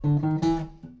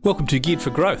Welcome to Geared for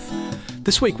Growth.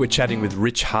 This week we're chatting with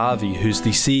Rich Harvey, who's the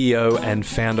CEO and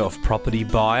founder of Property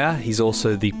Buyer. He's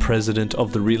also the president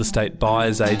of the Real Estate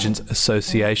Buyers Agents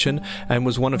Association and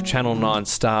was one of Channel 9's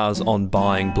stars on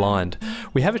Buying Blind.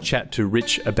 We have a chat to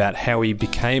Rich about how he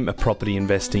became a property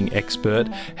investing expert,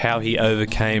 how he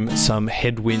overcame some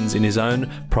headwinds in his own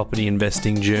property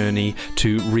investing journey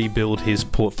to rebuild his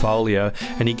portfolio,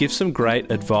 and he gives some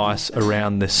great advice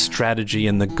around the strategy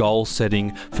and the goal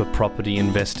setting for property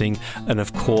investing, and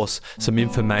of course some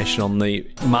information on the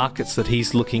markets that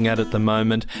he's looking at the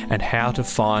moment and how to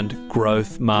find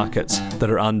growth markets that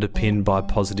are underpinned by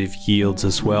positive yields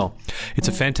as well. It's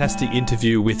a fantastic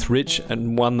interview with Rich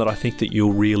and one that I think that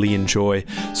you'll really enjoy.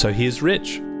 So here's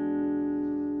Rich.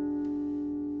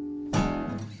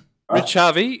 Rich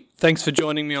Harvey, thanks for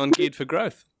joining me on Geared for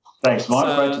Growth. Thanks,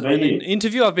 Mike. Great to be here. An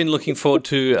interview I've been looking forward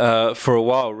to for a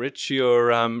while, Rich. Your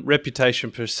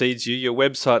reputation precedes you. Your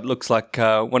website looks like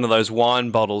one of those wine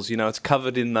bottles. You know, it's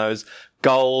covered in those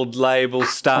gold label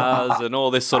stars and all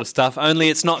this sort of stuff, only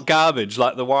it's not garbage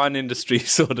like the wine industry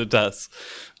sort of does.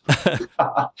 Yeah,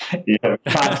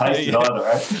 can't taste it either,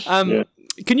 right?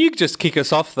 Can you just kick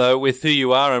us off, though, with who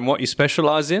you are and what you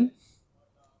specialise in?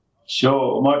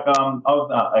 Sure. Mike,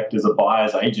 I act as a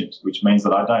buyer's agent, which means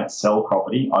that I don't sell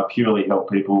property. I purely help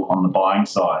people on the buying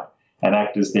side and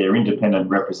act as their independent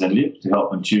representative to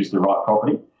help them choose the right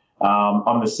property.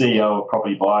 I'm the CEO of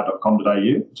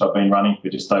propertybuyer.com.au, which I've been running for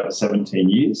just over 17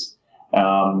 years.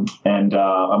 And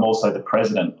I'm also the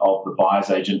president of the Buyers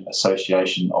Agent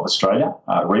Association of Australia,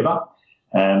 REBA,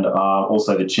 and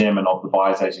also the chairman of the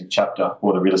Buyers Agent chapter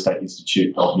for the Real Estate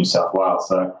Institute of New South Wales.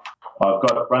 So I've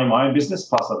got running my own business,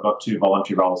 plus I've got two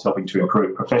voluntary roles helping to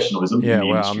improve professionalism. Yeah, in the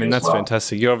wow. industry. I mean, that's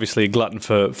fantastic. You're obviously a glutton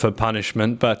for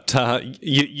punishment, but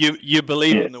you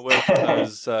believe in the work that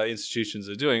those institutions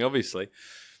are doing, obviously.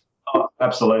 Oh,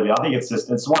 absolutely. I think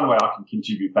it's one way I can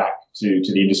contribute back to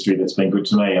the industry that's been good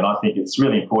to me, and I think it's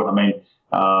really important. I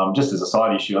mean, just as a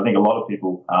side issue, I think a lot of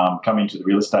people come into the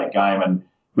real estate game and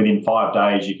within 5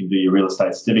 days, you can do your real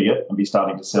estate certificate and be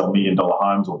starting to sell $1 million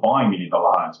homes or buying $1 million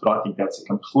homes. But I think that's a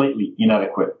completely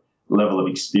inadequate level of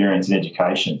experience and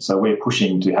education. So we're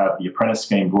pushing to have the apprentice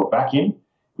scheme brought back in,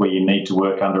 where you need to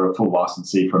work under a full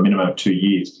licensee for a minimum of 2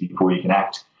 years before you can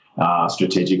act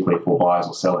strategically for buyers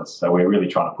or sellers. So we're really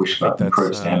trying to push for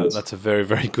improved standards. That's a very,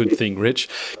 very good thing, Rich.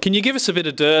 Can you give us a bit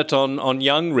of dirt on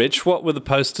young Rich? What were the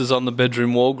posters on the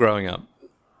bedroom wall growing up?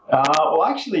 Well,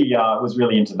 actually, I was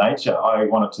really into nature. I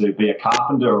wanted to be a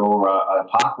carpenter or a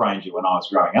park ranger when I was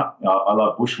growing up. I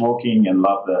love bushwalking and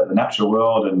love the natural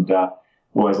world, and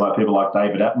always like people like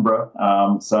David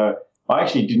Attenborough. So I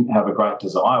actually didn't have a great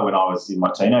desire when I was in my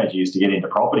teenage years to get into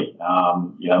property.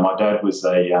 My dad was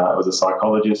a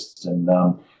psychologist and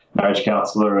marriage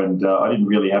counsellor, and I didn't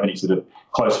really have any sort of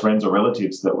close friends or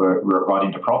relatives that were right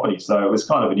into property. So it was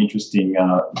kind of an interesting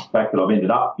fact that I've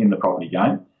ended up in the property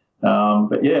game.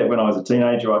 But yeah, when I was a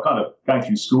teenager, I kind of going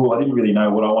through school, I didn't really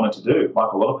know what I wanted to do.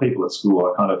 Like a lot of people at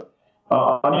school,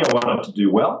 I knew I wanted to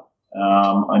do well.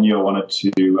 I knew I wanted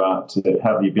to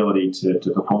have the ability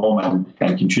to perform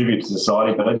and contribute to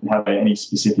society, but I didn't have any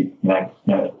specific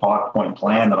 5-point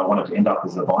plan that I wanted to end up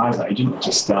as a buyer's agent. It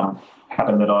just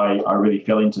happened that I really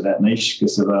fell into that niche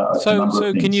because of a number of things.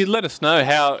 So can you let us know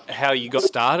how you got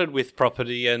started with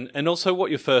property and also what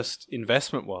your first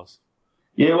investment was?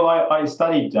 Yeah, well, I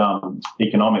studied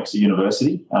economics at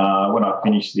university. When I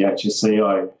finished the HSC,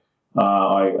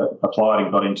 I applied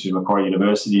and got into Macquarie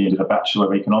University and did a Bachelor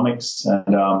of Economics.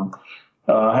 And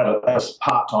I had a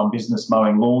part-time business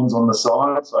mowing lawns on the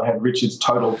side. So I had Richard's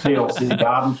Total TLC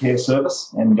Garden Care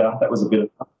Service, and that was a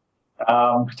bit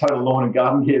of total lawn and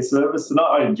garden care service. And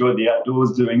I enjoyed the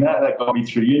outdoors doing that. That got me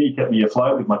through uni, kept me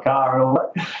afloat with my car and all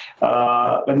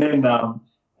that.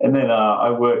 And then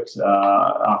I worked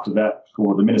after that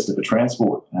for the Minister for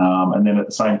Transport. And then at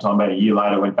the same time, about a year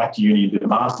later, I went back to uni and did a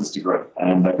master's degree.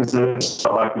 And because there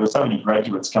were so many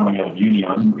graduates coming out of uni,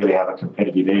 I didn't really have a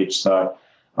competitive edge. So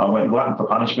I went glutton for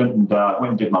punishment and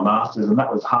went and did my master's, and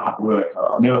that was hard work.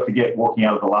 I'll never forget walking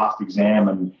out of the last exam,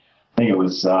 and I think it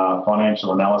was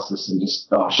financial analysis, and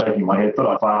just shaking my head.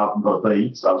 Thought I failed and got a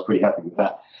B, so I was pretty happy with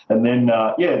that. And then,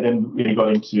 then really got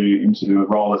into a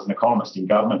role as an economist in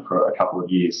government for a couple of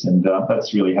years, and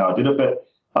that's really how I did it. But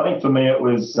I think for me it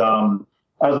was,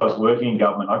 as I was working in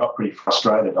government, I got pretty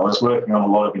frustrated. I was working on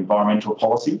a lot of environmental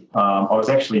policy. I was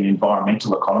actually an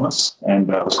environmental economist,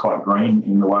 and I was quite green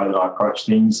in the way that I approached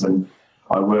things. And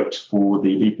I worked for the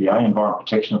EPA, Environment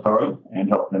Protection Authority, and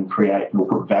helped them create or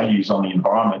put values on the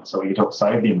environment so we could help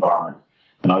save the environment.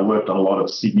 And I worked on a lot of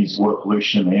Sydney's water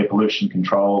pollution, air pollution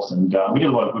controls, and we did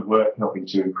a lot of good work helping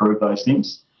to improve those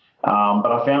things.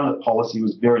 But I found that policy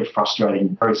was very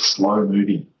frustrating, very slow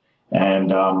moving. And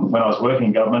when I was working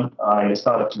in government, I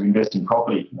started to invest in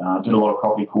property, did a lot of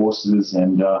property courses,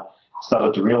 and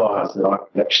started to realise that I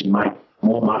could actually make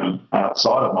more money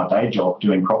outside of my day job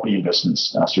doing property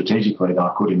investments strategically than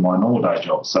I could in my normal day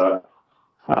job. So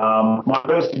my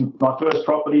first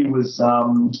property was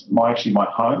my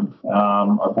home.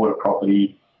 I bought a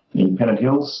property in Pennant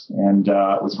Hills, and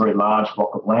it was a very large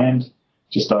block of land,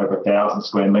 just over 1,000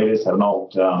 square metres. Had an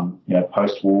old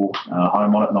post-war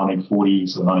home on it,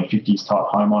 1940s or 1950s type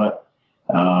home on it.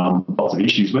 Lots of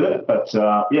issues with it, but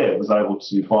it was able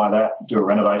to buy that, do a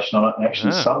renovation on it, and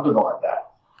actually subdivide that.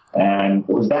 And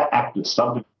it was that act of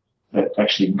subdivision that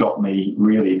actually got me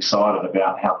really excited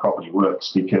about how property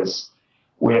works, because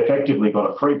we effectively got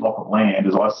a free block of land,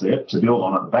 as I see it, to build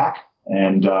on at the back.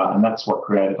 And that's what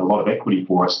created a lot of equity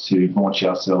for us to launch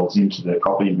ourselves into the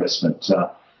property investment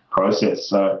process.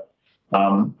 So,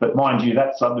 but mind you,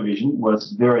 that subdivision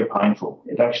was very painful.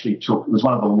 It was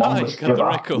one of the longest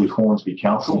ever with Hornsby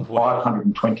Council,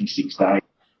 526 days.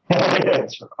 Yeah,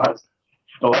 that's right.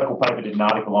 The local paper did an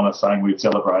article on it saying we were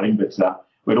celebrating, but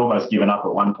we'd almost given up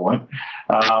at one point.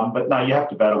 But no, you have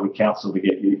to battle with council to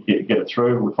get it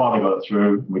through. We finally got it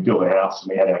through. We built a house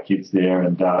and we had our kids there,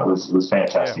 and it was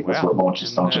fantastic. That's what launched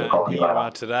us onto the property ladder. You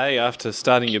are today, after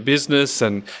starting your business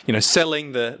and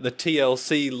selling the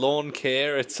TLC lawn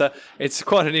care. It's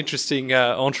quite an interesting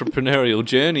entrepreneurial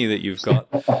journey that you've got.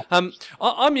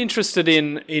 I'm interested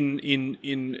in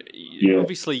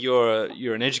obviously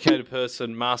you're an educated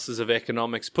person, Masters of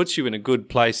Economics puts you in a good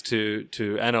place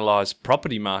to analyse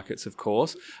property markets, of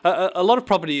course. A lot of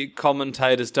property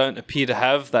commentators don't appear to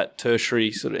have that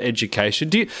tertiary sort of education.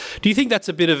 Do you think that's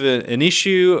a bit of an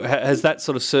issue? Has that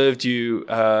sort of served you?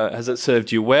 Has it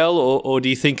served you well, or do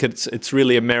you think it's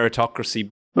really a meritocracy?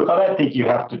 Look, I don't think you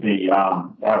have to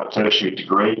have a tertiary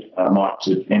degree, Mike,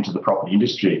 to enter the property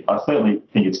industry. I certainly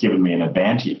think it's given me an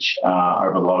advantage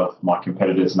over a lot of my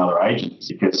competitors and other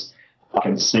agents, because I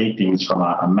can see things from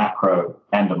a macro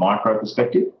and a micro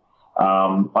perspective.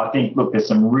 I think, look, there's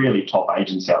some really top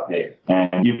agents out there,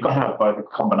 and you've got to have both a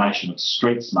combination of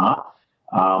street smart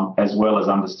as well as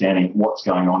understanding what's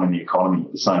going on in the economy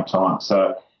at the same time.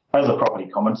 So as a property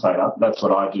commentator, that's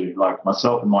what I do. Like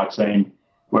myself and my team,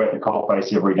 we're at the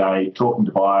coalface every day, talking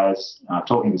to buyers,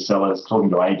 talking to sellers, talking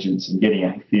to agents, and getting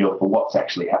a feel for what's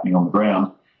actually happening on the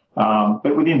ground.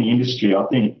 But within the industry, I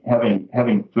think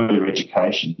having further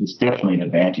education is definitely an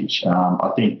advantage. I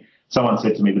think someone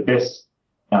said to me, the best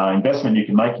investment you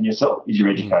can make in yourself is your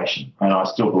education, and I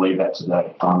still believe that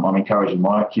today. I'm encouraging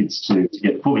my kids to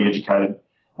get fully educated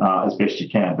as best you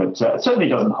can, but it certainly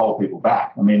doesn't hold people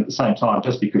back. I mean, at the same time,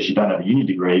 just because you don't have a uni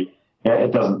degree,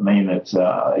 it doesn't mean that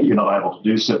you're not able to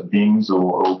do certain things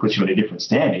or put you in a different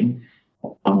standing.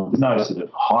 There's no sort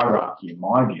of hierarchy in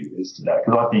my view as to that,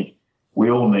 because I think we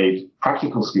all need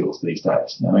practical skills these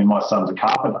days. I mean, my son's a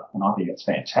carpenter, and I think it's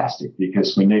fantastic,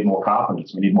 because we need more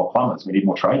carpenters, we need more plumbers, we need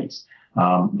more tradies.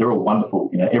 They're all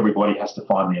wonderful. Everybody has to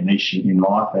find their niche in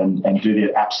life and do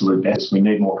their absolute best. We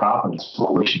need more carpenters. That's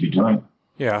what we should be doing.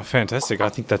 Yeah, fantastic. I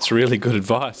think that's really good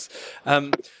advice.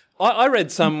 I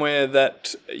read somewhere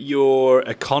that your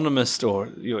economist or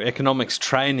your economics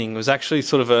training was actually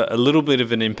sort of a little bit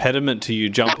of an impediment to you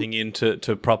jumping into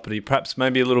property, perhaps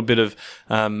maybe a little bit of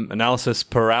analysis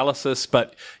paralysis,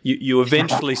 but you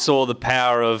eventually saw the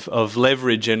power of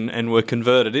leverage and were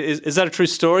converted. Is that a true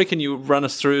story? Can you run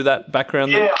us through that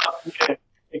background? Yeah.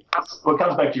 It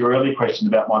comes back to your earlier question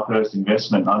about my first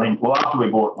investment. I think, after we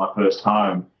bought my first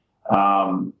home,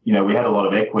 we had a lot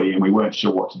of equity and we weren't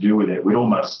sure what to do with it. We'd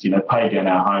almost, paid down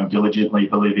our home diligently,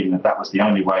 believing that was the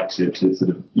only way to sort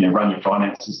of, run your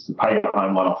finances, to pay your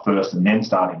home loan off first and then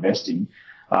start investing.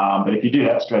 But if you do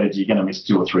that strategy, you're going to miss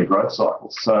 2 or 3 growth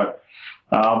cycles. So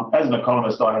as an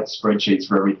economist, I had spreadsheets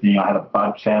for everything. I had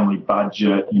a family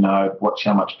budget, watch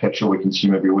how much petrol we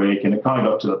consume every week. And it kind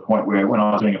of got to the point where when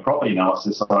I was doing a property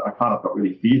analysis, I kind of got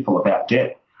really fearful about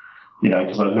debt.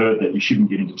 Because I heard that you shouldn't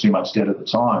get into too much debt at the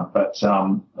time. But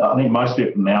I think most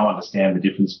people now understand the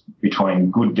difference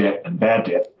between good debt and bad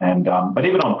debt. And but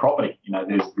even on property,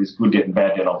 there's good debt and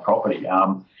bad debt on property.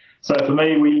 So for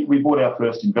me, we bought our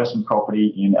first investment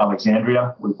property in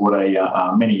Alexandria. We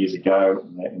bought many years ago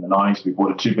in the 90s. We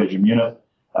bought a 2-bedroom unit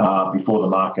before the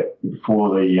market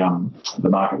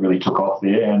really took off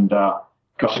there. And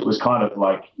it was kind of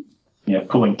like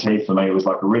pulling teeth for me. It was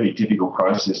like a really difficult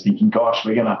process. Thinking, gosh,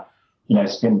 we're gonna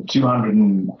spend I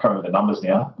can't remember the numbers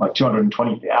now, like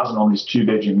 $220,000 on this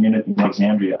 2-bedroom unit in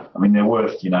Alexandria. I mean, they're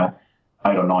worth, 800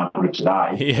 or 900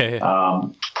 today. Yeah.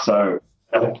 So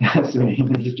that's in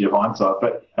the history of hindsight.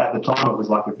 But at the time, it was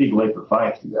like a big leap of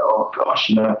faith to go, oh gosh,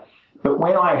 you know. But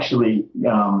when I actually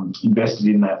invested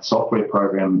in that software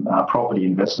program, Property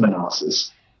Investment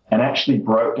Analysis, and actually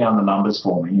broke down the numbers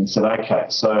for me and said, okay,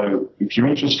 so if your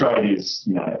interest rate is,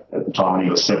 you know, at the time I think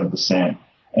it was 7%,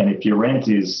 and if your rent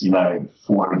is, you know,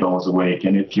 $400 a week,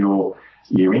 and if your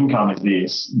income is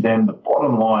this, then the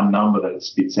bottom line number that it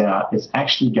spits out is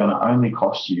actually going to only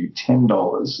cost you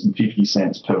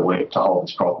 $10.50 per week to hold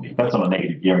this property. That's on a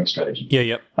negative gearing strategy. Yeah,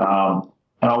 yep.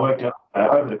 And I worked out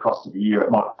over the cost of the year,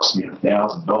 it might cost me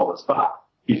 $1,000. But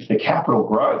if the capital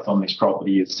growth on this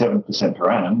property is 7% per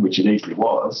annum, which it easily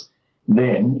was,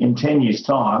 then in 10 years'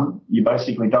 time, you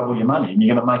basically double your money and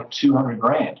you're going to make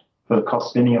 $200,000 for the cost of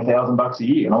spending $1,000 a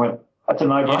year. And I went, that's a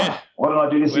no-brainer. Yeah. Why don't I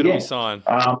do this Where again? do we sign?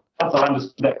 Once I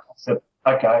understood that concept,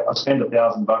 okay, I spend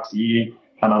 $1,000 a year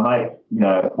and I make, you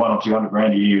know, $100,000 or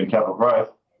 $200,000 a year in capital growth.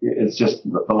 It's just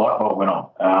the light bulb went on.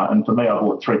 And for me, I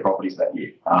bought 3 properties that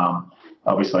year.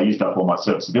 Obviously, I used up all my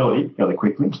serviceability fairly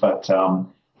quickly, but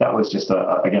that was just,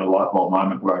 again, a light bulb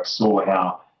moment where I saw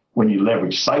how when you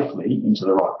leverage safely into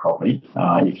the right property,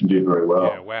 you can do very well.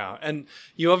 Yeah, wow. And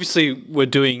you obviously were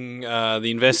doing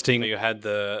the investing. You had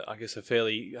a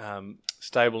fairly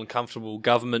stable and comfortable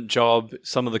government job.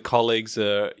 Some of the colleagues'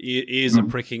 ears are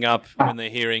pricking up when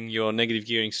they're hearing your negative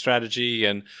gearing strategy,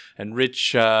 and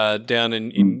Rich down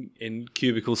in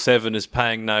Cubicle 7 is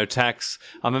paying no tax.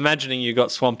 I'm imagining you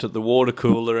got swamped at the water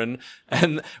cooler,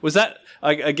 and was that,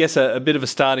 I guess, a bit of a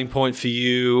starting point for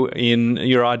you in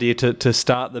your idea to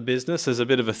start the business? There's a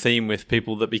bit of a theme with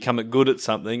people that become good at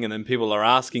something, and then people are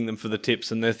asking them for the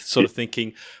tips, and they're sort of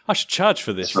thinking, I should charge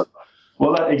for this. That's right.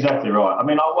 Well, that's exactly right. I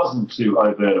mean, I wasn't too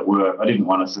overt at work. I didn't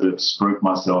want to sort of spruik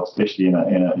myself, especially in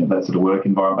that sort of work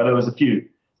environment. But there was a few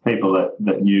people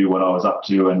that knew what I was up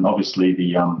to, and obviously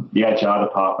the HR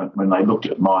department, when they looked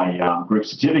at my group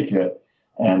certificate,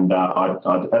 and I at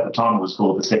the time it was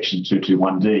called the Section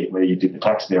 221D, where you did the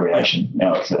tax variation.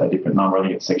 Now it's a different number. I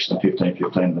think it's Section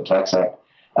 1515 of the Tax Act.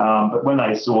 But when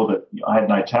they saw that I had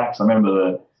no tax, I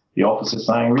remember the officer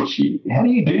saying, Rich, how do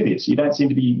you do this? You don't seem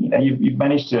to be, you know, you've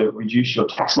managed to reduce your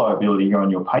tax liability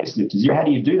on your pay slip. How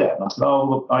do you do that? And I said, oh,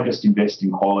 look, I just invest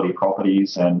in quality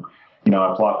properties and, you know,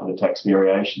 I apply for the tax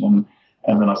variation.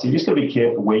 And then I said, you just got to be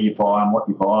careful where you buy and what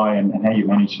you buy and how you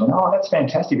manage it. And, oh, that's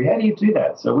fantastic. But how do you do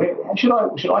that? So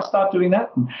should I start doing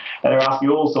that? And they're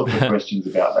asking all sorts of questions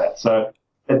about that. So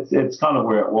it's kind of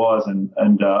where it was. And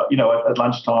you know, at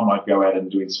lunchtime, I'd go out and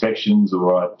do inspections,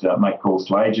 or I'd make calls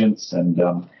to agents. And,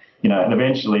 you know, and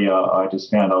eventually I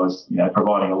just found I was, you know,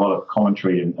 providing a lot of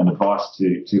commentary and advice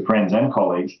to friends and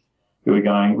colleagues who were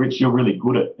going, Rich, you're really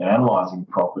good at analysing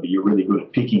property. You're really good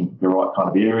at picking the right kind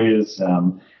of areas.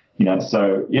 You know,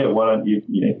 so, yeah, why don't you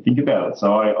think about it?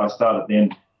 So I started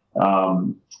then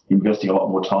investing a lot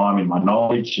more time in my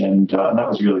knowledge, and that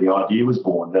was really the idea was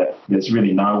born, that there's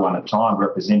really no one at the time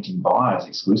representing buyers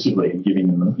exclusively and giving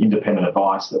them independent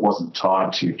advice that wasn't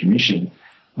tied to commission.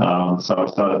 So I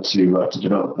started to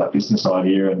develop that business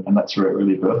idea, and that's where it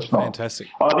really birthed from. Fantastic.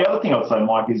 The other thing I'd say,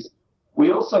 Mike, is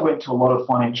we also went to a lot of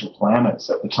financial planners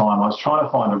at the time. I was trying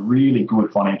to find a really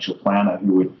good financial planner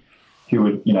who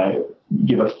would, you know,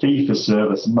 give a fee for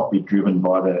service and not be driven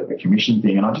by the commission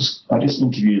thing. And I just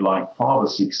interviewed like 5 or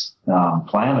 6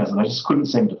 planners, and I just couldn't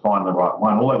seem to find the right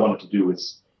one. All I wanted to do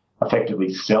was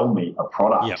effectively sell me a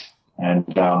product. Yep.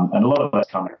 And a lot of those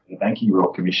come from the Banking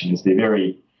Royal Commission.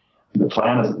 The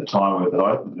planners at the time that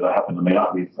I happened to meet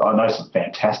up with, I know some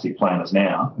fantastic planners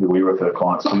now who we refer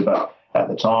clients to, but at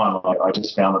the time I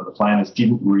just found that the planners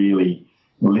didn't really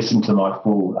listen to my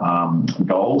full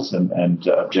goals and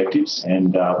objectives,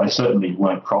 and they certainly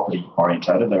weren't property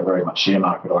orientated. They were very much share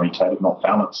market orientated, not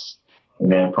balanced in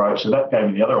their approach. So that gave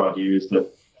me the other idea, is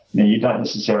that, you know, you don't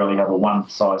necessarily have a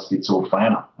one-size-fits-all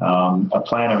planner. A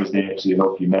planner is there to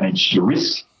help you manage your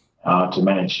risk, to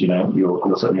manage, you know,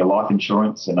 certainly your life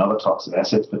insurance and other types of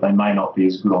assets, but they may not be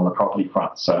as good on the property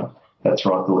front. So that's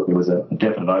where I thought there was a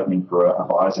definite opening for a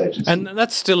buyer's agency. And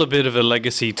that's still a bit of a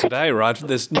legacy today, right?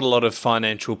 There's not a lot of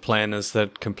financial planners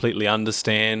that completely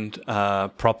understand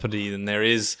property, and there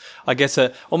is, I guess,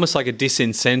 almost like a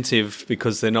disincentive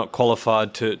because they're not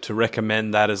qualified to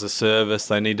recommend that as a service.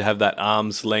 They need to have that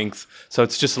arm's length. So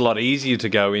it's just a lot easier to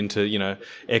go into, you know,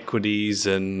 equities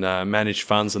and managed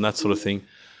funds and that sort of thing.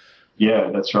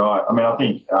 Yeah, that's right. I mean, I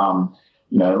think,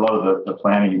 you know, a lot of the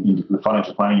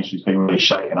financial planning industry has been really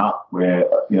shaken up, where,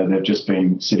 you know, they've just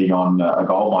been sitting on a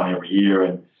gold mine every year,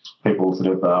 and people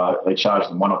sort of, they charge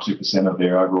them 1 or 2% of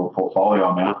their overall portfolio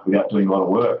amount without doing a lot of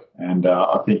work. And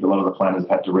I think a lot of the planners have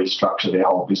had to restructure their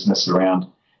whole business around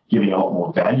giving a lot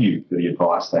more value for the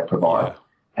advice they provide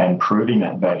and proving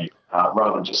that value.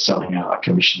 rather than just selling a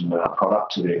commission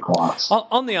product to their clients.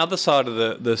 On the other side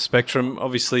of the spectrum,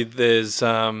 obviously there's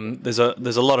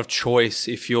a lot of choice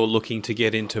if you're looking to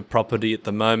get into property at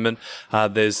the moment.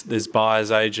 There's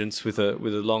buyers agents with a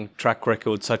long track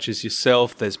record such as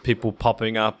yourself. There's people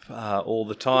popping up all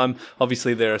the time.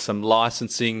 Obviously there are some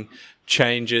licensing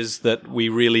changes that we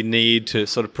really need to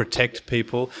sort of protect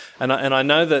people. And I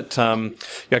know that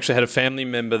you actually had a family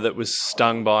member that was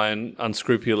stung by an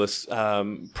unscrupulous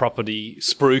property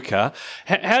spruiker.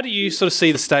 How do you sort of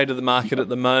see the state of the market at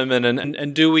the moment?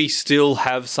 And do we still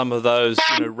have some of those,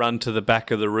 run to the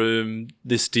back of the room,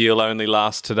 this deal only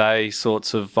lasts today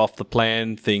sorts of off the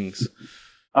plan things?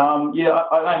 I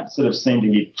don't sort of seem to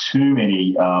get too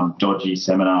many dodgy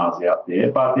seminars out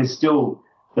there, but there's still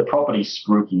the property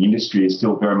spruiking industry is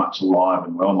still very much alive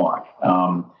and well, Mike.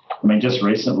 Just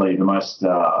recently, the most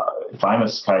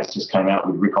famous case just came out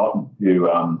with Rick Otten, who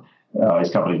his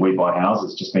company We Buy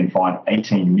Houses just been fined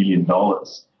 $18 million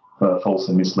for false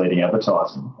and misleading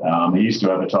advertising. He used to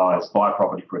advertise buy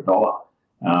property for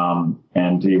 $1,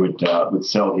 and he would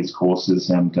sell his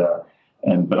courses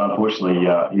but unfortunately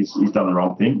he's done the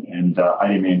wrong thing and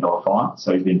 $80 million fine.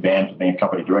 So he's been banned from being a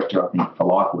company director, I think, for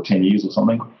life or 10 years or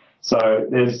something. So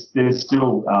there's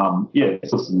still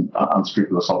some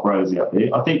unscrupulous operators out there.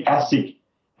 I think ASIC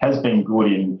has been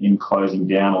good in closing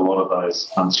down a lot of those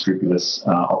unscrupulous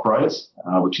operators,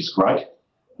 which is great.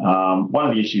 One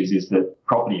of the issues is that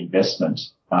property investment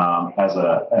as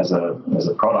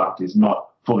a product is not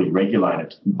fully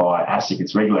regulated by ASIC.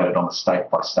 It's regulated on a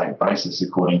state-by-state basis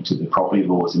according to the property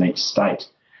laws in each state.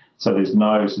 So there's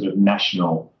no sort of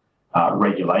national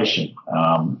regulation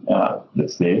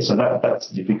that's there. So that's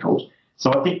difficult.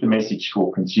 So I think the message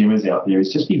for consumers out there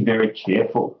is just be very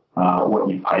careful what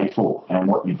you pay for and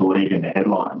what you believe in the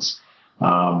headlines.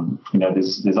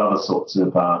 There's other sorts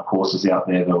of courses out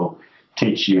there that will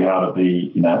teach you how to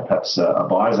be, perhaps a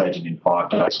buyer's agent in 5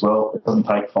 days. Well, it doesn't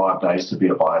take 5 days to be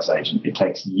a buyer's agent. It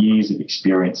takes years of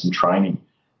experience and training.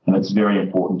 And it's very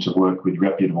important to work with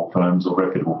reputable firms or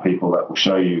reputable people that will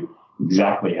show you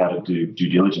exactly how to do due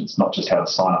diligence, not just how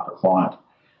to sign up a client.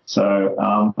 So,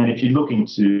 and if you're looking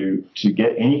to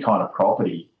get any kind of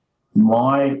property,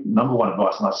 my number one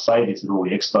advice, and I say this at all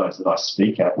the expos that I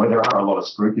speak at, where there are a lot of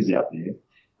spruikers out there,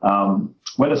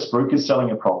 when a spruiker is selling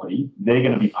a property, they're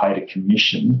going to be paid a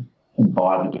commission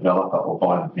by the developer or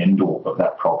by the vendor of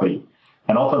that property.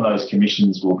 And often those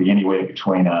commissions will be anywhere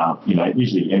between,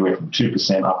 usually anywhere from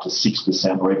 2% up to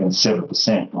 6% or even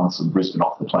 7% on some Brisbane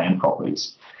off-the-plan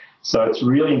properties. So it's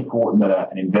really important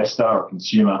that an investor or a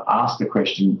consumer ask the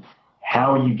question,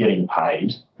 how are you getting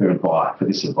paid for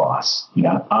this advice?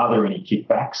 Are there any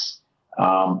kickbacks?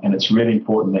 And it's really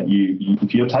important that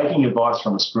if you're taking advice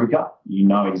from a spruiker, you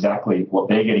know exactly what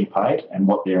they're getting paid and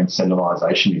what their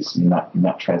incentivization is in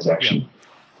that transaction.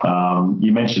 Yeah.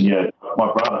 You mentioned,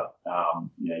 my brother,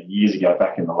 years ago,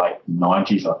 back in the late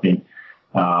 90s, I think,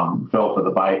 fell for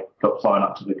the bait, got flown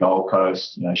up to the Gold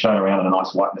Coast, shown around in a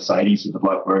nice white Mercedes with the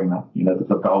bloke wearing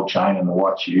the gold chain and the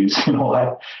white shoes and all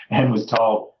that, and was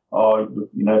told,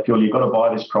 Phil, you've got to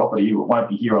buy this property. It won't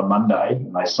be here on Monday.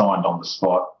 And they signed on the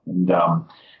spot. And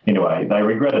anyway, they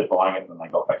regretted buying it when they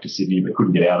got back to Sydney, but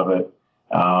couldn't get out of it.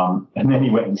 And then he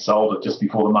went and sold it just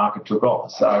before the market took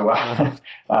off. So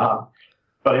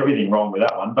got everything wrong with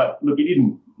that one. But look, he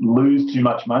didn't lose too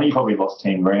much money. He probably lost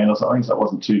 10 grand or something, so it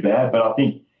wasn't too bad. But I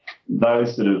think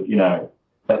those sort of,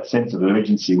 that sense of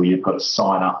urgency where you've got to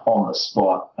sign up on the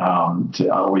spot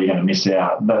or you're going to miss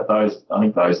out, I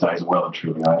think those days are well and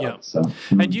truly over. Yeah. So,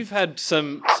 and you've had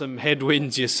some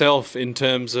headwinds yourself in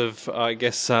terms of, I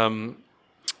guess,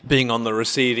 being on the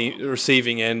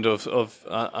receiving end of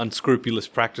unscrupulous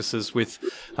practices. With,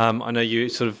 I know you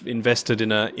sort of invested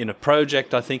in a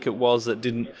project, I think it was, that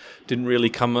didn't really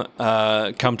come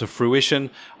to fruition.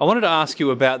 I wanted to ask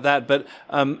you about that, but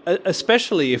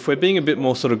especially if we're being a bit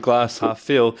more sort of glass half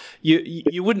full,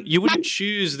 you wouldn't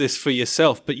choose this for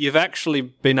yourself, but you've actually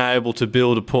been able to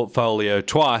build a portfolio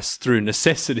twice through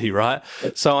necessity, right?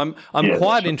 So I'm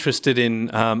quite interested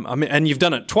in, and you've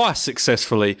done it twice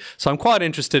successfully. So I'm quite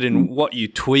interested in what you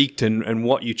tweaked and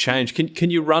what you changed. Can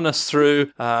you run us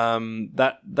through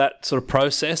that sort of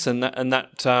process and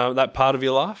that part of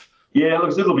your life? Yeah, it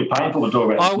looks a little bit painful to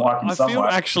talk about. I feel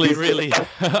actually really,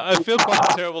 I feel quite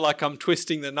terrible, like I'm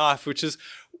twisting the knife, which is.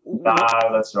 No,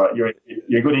 that's right. You're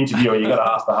a good interviewer. You've got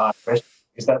to ask the hard questions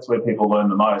because that's where people learn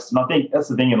the most. And I think that's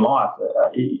the thing in life.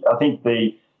 I think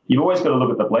you've always got to look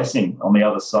at the blessing on the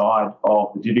other side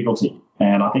of the difficulty.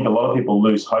 And I think a lot of people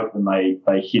lose hope when they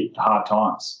hit hard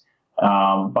times.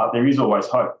 But there is always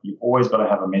hope. You've always got to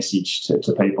have a message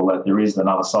to people that there is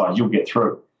another side. You'll get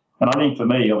through. And I think for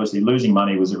me, obviously, losing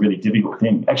money was a really difficult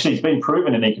thing. Actually, it's been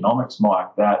proven in economics,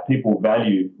 Mike, that people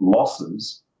value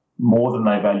losses more than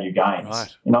they value gains. Right.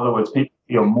 In other words, people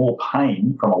feel more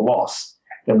pain from a loss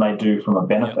than they do from a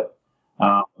benefit.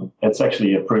 It's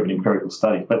actually a proven empirical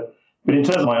study. But in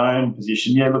terms of my own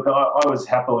position, yeah, look, I was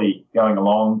happily going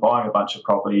along, buying a bunch of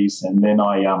properties, and then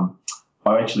I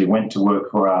actually went to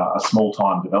work for a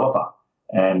small-time developer.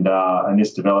 And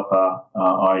this developer,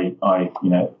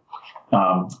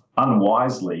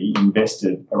 unwisely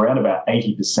invested around about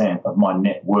 80% of my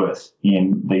net worth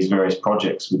in these various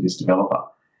projects with this developer.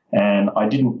 And I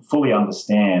didn't fully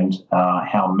understand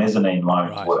how mezzanine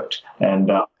loans worked. And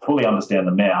fully understand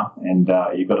them now. And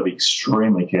you've got to be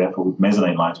extremely careful with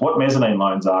mezzanine loans. What mezzanine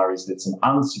loans are is it's an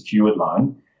unsecured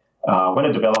loan. When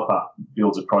a developer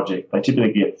builds a project, they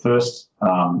typically get first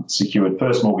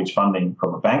mortgage funding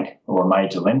from a bank or a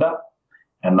major lender,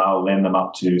 and they'll lend them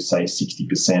up to, say,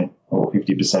 60% or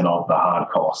 50% of the hard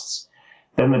costs.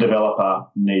 Then the developer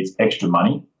needs extra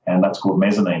money, and that's called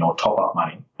mezzanine or top-up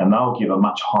money, and they'll give a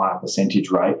much higher percentage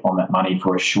rate on that money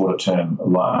for a shorter-term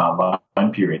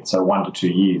loan period, so 1 to 2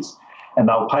 years. And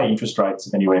they'll pay interest rates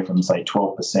of anywhere from, say,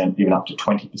 12%, even up to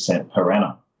 20% per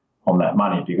annum on that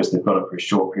money because they've got it for a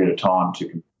short period of time to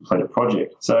complete a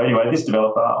project. So anyway, this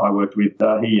developer I worked with,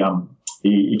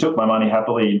 he took my money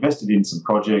happily, invested in some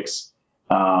projects,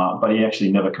 but he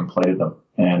actually never completed them.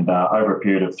 And over a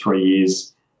period of 3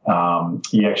 years,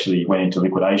 he actually went into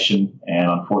liquidation, and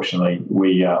unfortunately,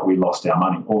 we lost our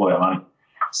money, all our money.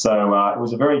 So it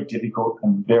was a very difficult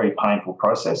and very painful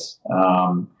process,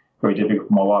 very difficult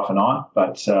for my wife and I,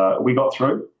 but we got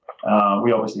through.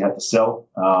 We obviously had to sell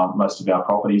most of our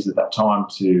properties at that time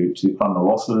to fund the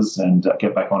losses and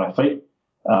get back on our feet.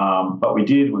 But we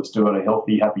did. We've still got a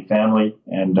healthy, happy family,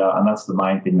 and that's the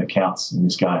main thing that counts in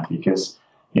this game because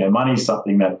money is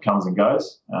something that comes and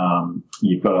goes.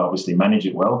 You've got to obviously manage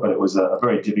it well, but it was a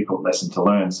very difficult lesson to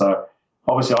learn. So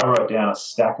obviously I wrote down a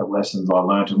stack of lessons I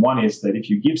learned, and one is that if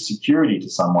you give security to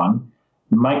someone,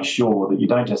 make sure that you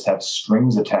don't just have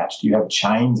strings attached, you have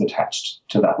chains attached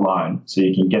to that loan so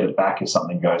you can get it back if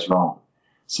something goes wrong.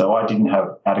 So I didn't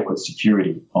have adequate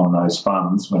security on those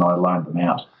funds when I loaned them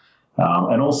out.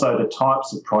 And also the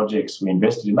types of projects we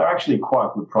invested in, they're actually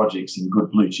quite good projects in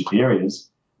good blue chip areas,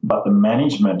 but the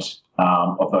management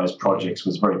of those projects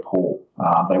was very poor.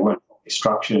 They weren't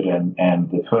structured, and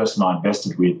the person I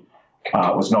invested with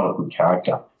was not a good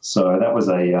character. So that was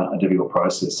a difficult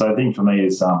process. So the thing for me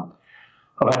is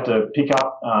I've had to pick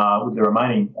up, with the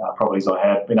remaining properties I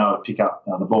had, been able to pick up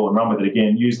the ball and run with it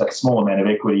again, use that small amount of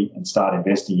equity and start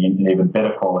investing in even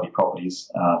better quality properties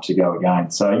to go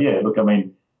again. So, yeah, look, I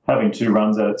mean, having 2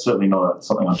 runs at it's certainly not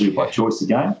something I do by choice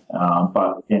again,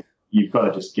 but you've got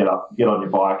to just get on your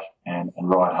bike and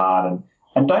ride hard.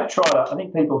 And don't try to, I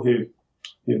think people who've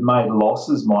made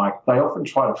losses, Mike, they often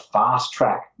try to fast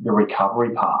track the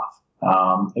recovery path.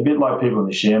 A bit like people in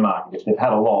the share market. If they've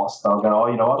had a loss, they'll go,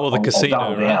 you know what? Or the casino, I'll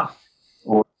double down.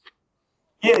 Or,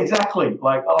 yeah, exactly.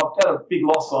 Like, I've got a big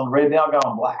loss on red, now I'll go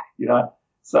on black,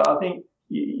 So I think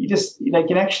you just,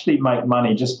 can actually make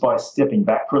money just by stepping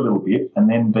back for a little bit and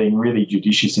then being really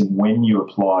judicious in when you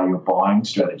apply your buying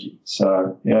strategy.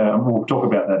 So, yeah, we'll talk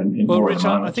about that in more Rich, in a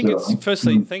moment. I think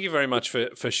firstly, thank you very much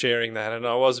for sharing that. And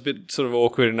I was a bit sort of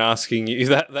awkward in asking you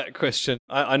that question.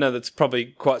 I know that's probably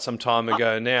quite some time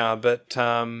ago now, but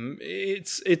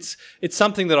it's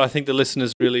something that I think the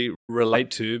listeners really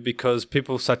relate to because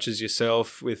people such as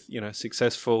yourself with,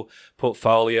 successful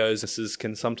portfolios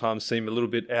can sometimes seem a little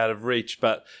bit out of reach.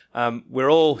 But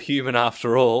we're all human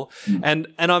after all, and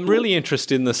I'm really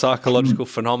interested in the psychological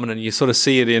phenomenon. You sort of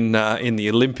see it in the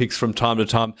Olympics from time to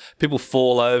time. People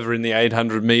fall over in the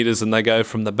 800 meters and they go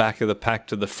from the back of the pack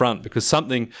to the front because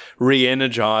something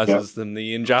re-energizes them.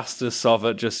 The injustice of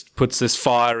it just puts this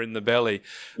fire in the belly.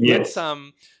 Yes.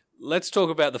 Let's talk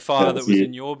about the fire that was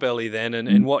in your belly then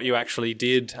and what you actually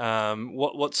did.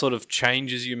 What sort of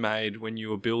changes you made when you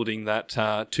were building that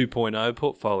 2.0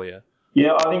 portfolio?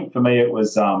 Yeah, I think for me it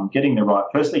was getting the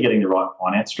right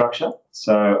finance structure.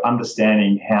 So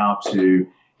understanding how to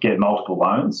get multiple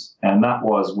loans, and that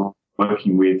was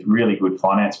working with really good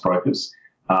finance brokers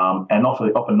and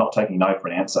often not taking no for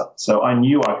an answer. So I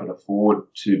knew I could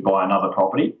afford to buy another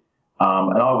property,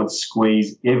 and I would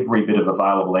squeeze every bit of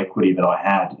available equity that I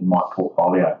had in my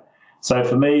portfolio. So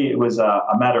for me, it was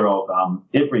a matter of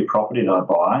every property that I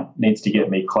buy needs to get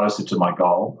me closer to my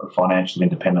goal of financial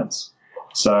independence.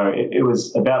 So it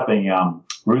was about being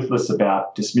ruthless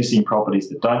about dismissing properties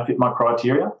that don't fit my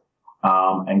criteria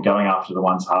and going after the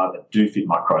ones hard that do fit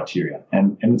my criteria.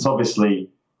 And it's obviously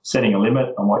setting a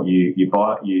limit on what you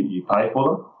buy, you pay for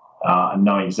them, and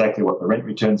knowing exactly what the rent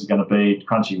returns are going to be,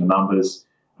 crunching the numbers,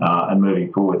 and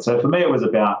moving forward. So for me, it was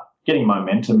about getting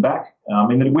momentum back.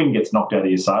 The wind gets knocked out of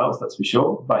your sails, that's for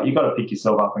sure, but you've got to pick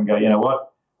yourself up and go, you know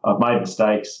what, I've made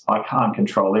mistakes. I can't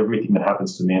control everything that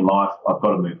happens to me in life. I've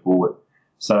got to move forward.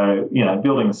 So,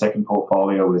 building the second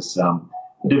portfolio was a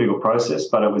difficult process,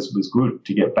 but it was good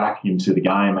to get back into the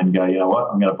game and go, you know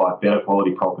what, I'm going to buy better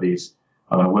quality properties.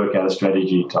 I'm going to work out a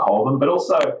strategy to hold them. But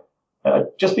also,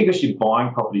 just because you're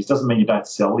buying properties doesn't mean you don't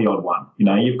sell the odd one.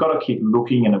 You've got to keep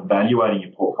looking and evaluating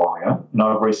your portfolio.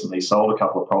 I've recently sold a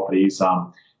couple of properties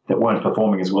that weren't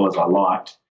performing as well as I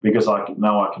liked because I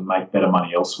know I can make better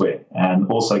money elsewhere, and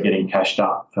also getting cashed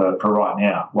up for right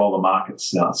now while the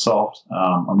market's soft.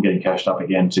 I'm getting cashed up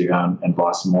again to go and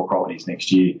buy some more properties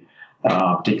next year.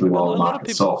 Particularly while the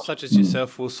market's soft. A lot of people, such as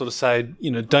yourself, will sort of say,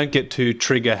 don't get too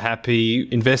trigger happy.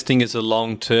 Investing is a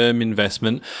long-term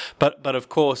investment, but of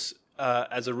course,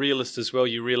 as a realist as well,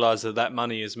 you realise that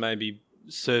money is maybe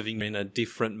serving in a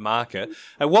different market.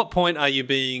 At what point are you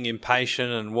being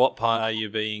impatient, and what part are you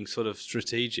being sort of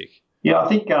strategic? Yeah, I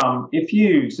think if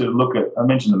you sort of look at, I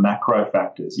mentioned the macro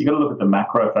factors. You've got to look at the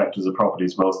macro factors of property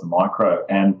as well as the micro,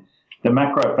 and the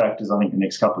macro factors, I think, the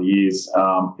next couple of years,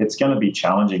 it's going to be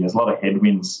challenging. There's a lot of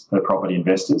headwinds for property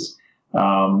investors.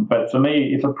 But for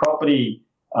me, if a property,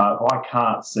 I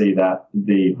can't see that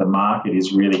the market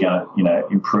is really going to,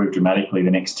 improve dramatically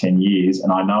the next 10 years,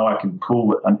 and I know I can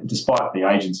pull it, and despite the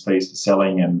agent's fees for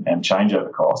selling and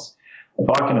changeover costs, if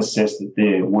I can assess that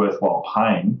they're worthwhile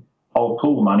paying, I'll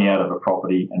pull the money out of a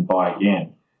property and buy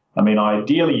again.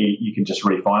 Ideally, you can just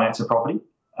refinance a property.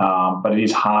 But it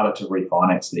is harder to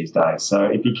refinance these days. So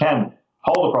if you can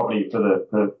hold a property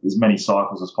for as many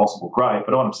cycles as possible, great.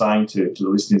 But what I'm saying to the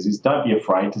listeners is don't be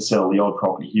afraid to sell the odd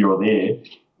property here or there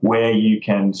where you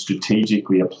can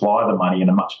strategically apply the money in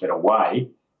a much better way,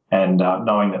 and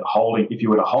knowing that if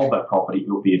you were to hold that property, it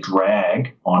would be a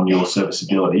drag on your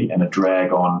serviceability and a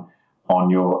drag on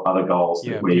your other goals.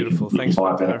 Yeah, beautiful. Thanks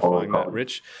for clarifying that,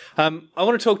 Rich. I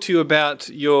want to talk to you about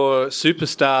your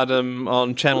superstardom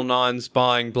on Channel 9's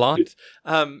Buying Blind.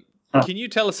 Can you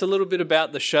tell us a little bit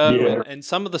about the show and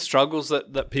some of the struggles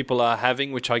that people are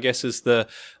having, which I guess is the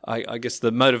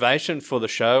motivation for the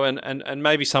show, and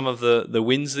maybe some of the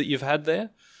wins that you've had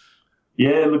there?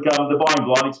 Yeah, look, the Buying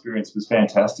Blind experience was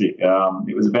fantastic.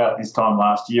 It was about this time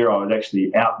last year. I was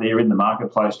actually out there in the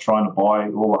marketplace trying to buy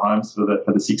all the homes for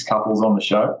the 6 couples on the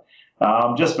show.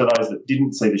 Just for those that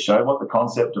didn't see the show, what the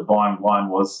concept of Buying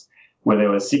Blind was, where there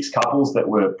were 6 couples that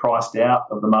were priced out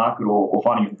of the market or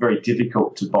finding it very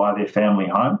difficult to buy their family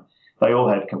home. They all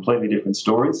had completely different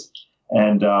stories,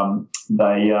 and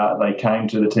they came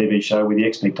to the TV show with the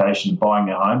expectation of buying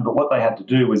their home. But what they had to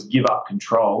do was give up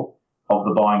control of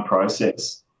the buying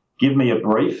process. Give me a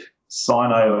brief,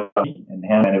 sign over and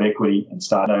hand out of equity and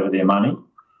start over their money.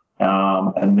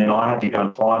 And then I had to go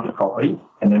and find the property.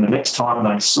 And then the next time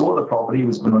they saw the property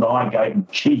was when I gave them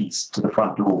keys to the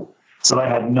front door. So they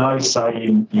had no say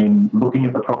in looking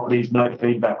at the properties, no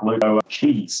feedback loop, no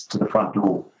keys to the front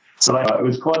door. So it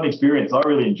was quite an experience. I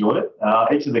really enjoyed it.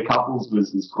 Each of the couples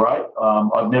was great.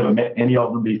 I've never met any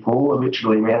of them before.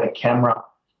 Literally, we had a camera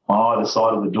on either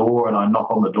side of the door, and I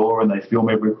knock on the door and they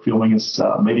filming us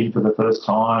meeting for the first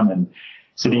time and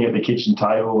sitting at the kitchen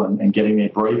table and getting their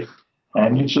brief.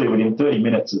 And literally within 30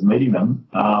 minutes of meeting them,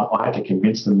 I had to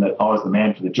convince them that I was the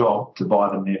man for the job to buy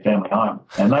them their family home.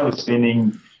 And they were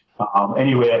spending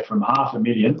anywhere from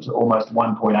 $500,000 to almost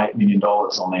 $1.8 million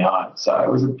on their home. So it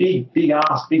was a big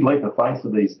ask, big leap of faith for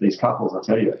these couples, I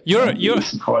tell you. You're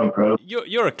quite incredible.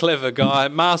 You're a clever guy,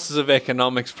 Masters of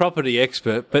Economics, property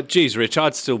expert, but geez, Rich,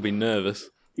 I'd still be nervous.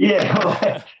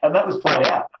 Yeah, and that was played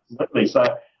out, absolutely. So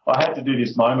I had to do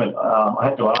this moment. I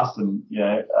had to ask them,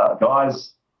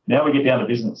 guys, now we get down to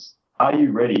business. Are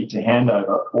you ready to hand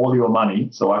over all your money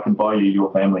so I can buy you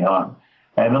your family home?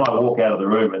 And then I walk out of the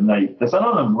room, and some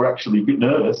of them were actually a bit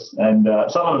nervous, and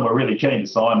some of them were really keen to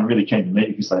sign and really keen to meet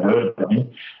because they heard of me.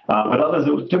 But others,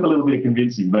 it took a little bit of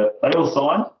convincing. But they all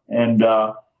signed, and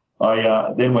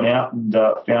I then went out and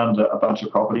found a bunch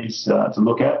of properties to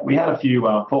look at. We had a few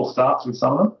false starts with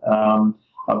some of them.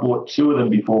 I bought 2 of them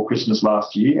before Christmas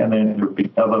last year, and then the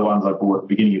other ones I bought at the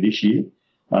beginning of this year.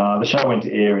 The show went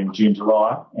to air in June,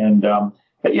 July, and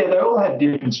but yeah, they all had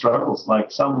different struggles.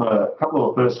 Like a couple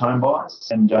of first home buyers,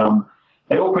 and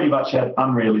they all pretty much had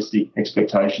unrealistic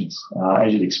expectations,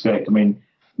 as you'd expect. I mean,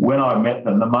 when I met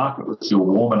them, the market was still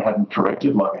warm and hadn't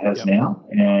corrected like it has now,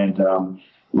 and a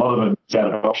lot of them was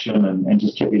out of option and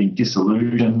just kept getting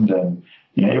disillusioned. And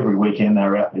every weekend they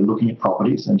were out there looking at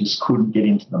properties and just couldn't get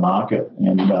into the market,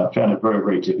 and found it very,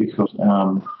 very difficult.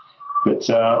 But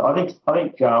I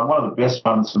think one of the best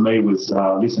ones for me was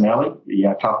Liz and Ali,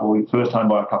 the first home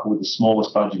buyer couple with the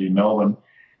smallest budget in Melbourne.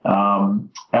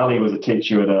 Ali was a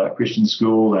teacher at a Christian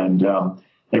school, and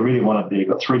they've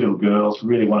got three little girls,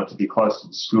 really wanted to be close to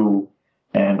the school,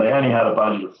 and they only had a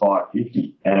budget of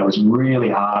 $550, and it was really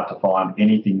hard to find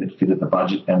anything that fitted the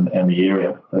budget and the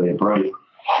area for their brief.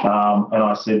 And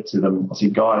I said to them,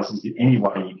 guys, is there any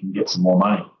way you can get some more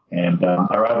money? And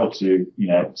they were able to,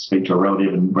 speak to a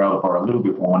relative and be able to borrow a little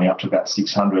bit more money, up to about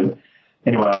 $600.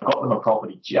 Anyway, I got them a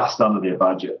property just under their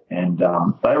budget, and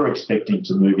they were expecting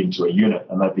to move into a unit,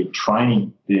 and they'd be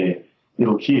training their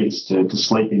little kids to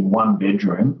sleep in one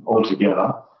bedroom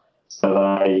altogether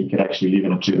so they could actually live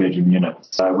in a two-bedroom unit.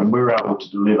 So when we were able to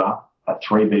deliver a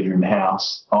three-bedroom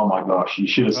house, oh my gosh, you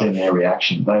should have seen their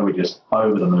reaction. They were just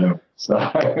over the moon. So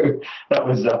that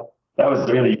was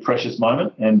a really precious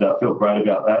moment, and I feel great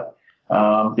about that.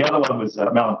 The other one was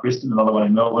Mel and Kristen, another one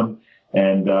in Melbourne,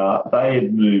 and they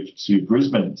had moved to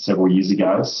Brisbane several years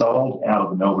ago, sold out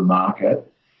of the Melbourne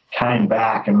market, came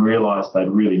back and realised they'd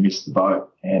really missed the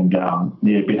boat, and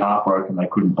they're a bit heartbroken they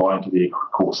couldn't buy into their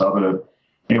core suburb.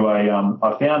 Anyway,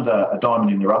 I found a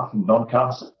diamond in the rough in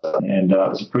Doncaster, and it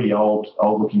was a pretty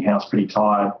old-looking house, pretty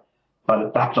tired, but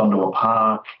it backed onto a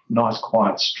park, nice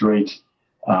quiet street,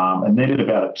 and needed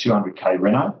about a $200K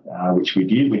reno, which we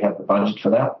did. We had the budget for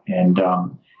that, and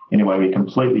anyway, we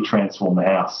completely transformed the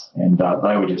house, and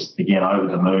they were just, again, over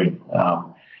the moon.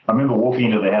 I remember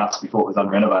walking into the house before it was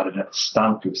unrenovated, and it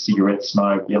stunk of cigarette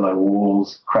smoke, yellow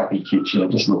walls, crappy kitchen.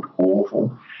 It just looked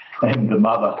awful. And the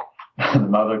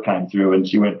mother came through, and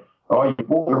she went, "Oh, you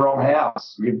bought the wrong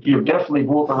house. You've definitely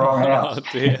bought the wrong house."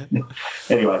 Oh, dear.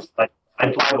 Anyway, they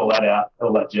played all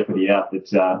that jeopardy out.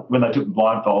 That when they took the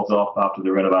blindfolds off after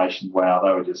the renovation, wow,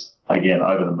 they were just, again,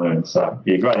 over the moon. So,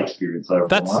 yeah, great experience overall.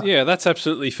 That's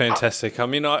absolutely fantastic. I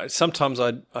mean, sometimes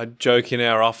I joke in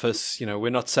our office,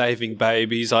 we're not saving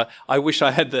babies. I wish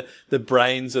I had the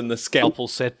brains and the scalpel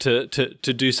set to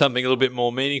do something a little bit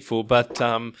more meaningful, but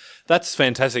that's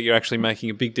fantastic. You're actually making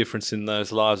a big difference in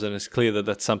those lives, and it's clear that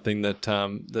that's something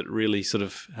that really sort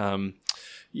of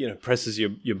presses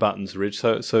your buttons, Rich.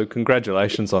 So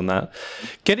congratulations on that.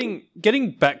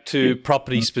 Getting back to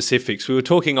property specifics, we were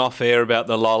talking off air about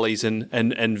the lollies and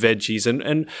veggies,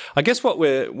 and I guess what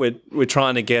we're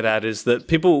trying to get at is that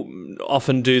people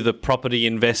often do the property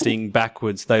investing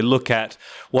backwards. They look at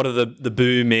what are the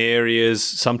boom areas,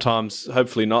 sometimes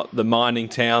hopefully not the mining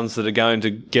towns that are going to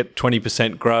get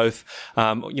 20% growth,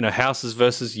 houses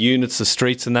versus units, the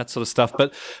streets and that sort of stuff,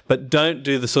 but don't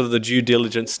do the sort of the due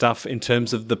diligence stuff in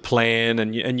terms of the plan,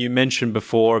 and you mentioned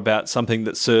before about something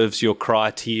that serves your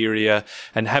criteria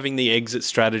and having the exit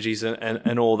strategies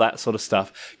and all that sort of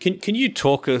stuff. Can you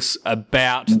talk to us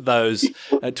about those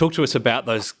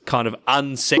kind of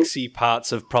unsexy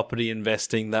parts of property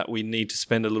investing that we need to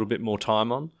spend a little bit more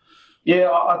time on?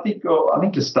 Yeah, I think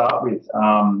to start with,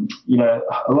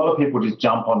 a lot of people just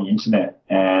jump on the internet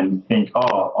and think,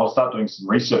 I'll start doing some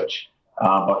research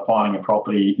by finding a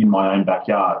property in my own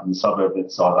backyard in the suburb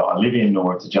that's either I live in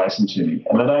or it's adjacent to me.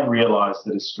 And they don't realise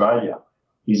that Australia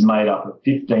is made up of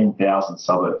 15,000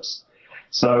 suburbs.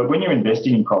 So when you're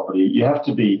investing in property, you have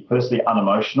to be, firstly,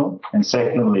 unemotional, and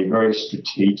secondly, very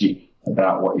strategic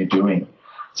about what you're doing.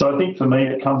 So I think for me,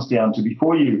 it comes down to,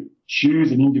 before you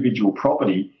choose an individual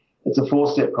property, it's a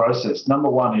four-step process. Number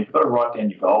one, you've got to write down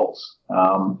your goals,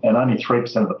 and only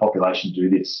 3% of the population do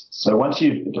this. So once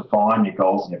you define your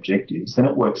goals and objectives, then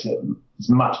it's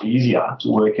much easier to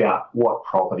work out what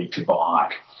property to buy.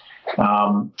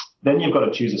 Then you've got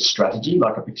to choose a strategy,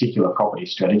 like a particular property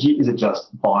strategy. Is it just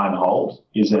buy and hold?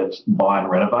 Is it buy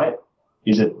and renovate?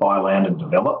 Is it buy land and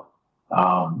develop?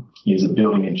 Is it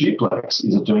building a duplex?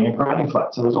 Is it doing a grading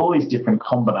flat? So there's all these different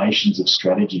combinations of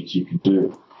strategies you can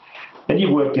do. Then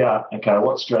you've worked out, okay,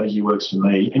 what strategy works for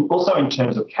me? And also in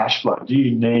terms of cash flow, do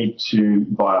you need to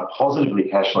buy a positively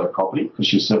cash flow property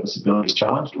because your serviceability is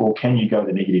challenged, or can you go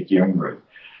the negative gearing route?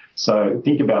 So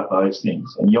think about those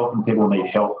things. And often people need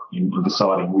help in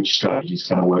deciding which strategy is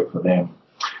going to work for them.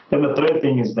 Then the third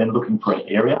thing is then looking for an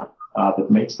area that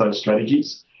meets those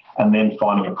strategies, and then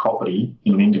finding a property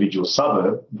in an individual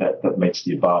suburb that meets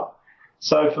the above.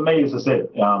 So for me, as I said,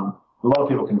 a lot of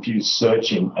people confuse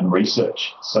searching and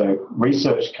research. So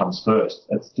research comes first.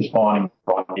 It's defining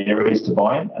the right areas to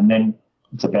buy in, and then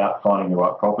it's about finding the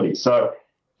right property. So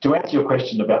to answer your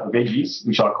question about the veggies,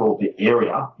 which I call the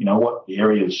area, what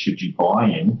areas should you buy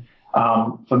in?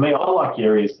 For me, I like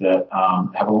areas that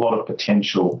have a lot of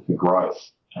potential for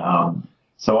growth.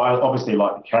 So I obviously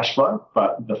like the cash flow,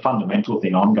 but the fundamental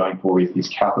thing I'm going for is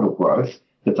capital growth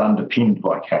that's underpinned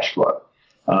by cash flow.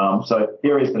 So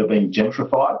areas that are being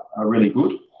gentrified are really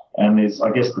good. And there's,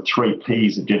 I guess, the three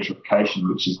P's of gentrification,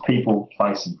 which is people,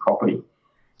 place, and property.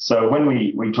 So when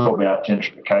we talk about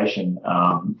gentrification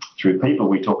through people,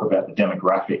 we talk about the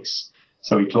demographics.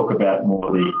 So we talk about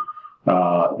more the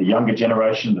younger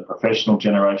generation, the professional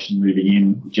generation moving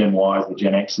in, the Gen Ys, the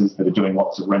Gen Xs that are doing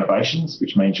lots of renovations,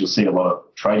 which means you'll see a lot of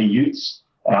tradie youths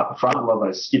out the front, a lot of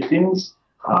those skip-ins.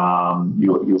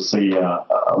 You'll see a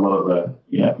lot of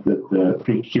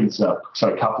the kids,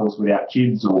 so couples without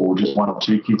kids or just one or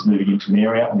two kids moving into an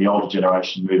area, and the older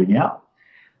generation moving out.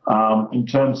 In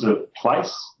terms of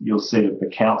place, you'll see that the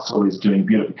council is doing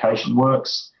beautification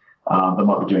works. They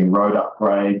might be doing road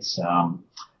upgrades,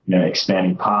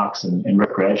 expanding parks and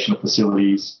recreational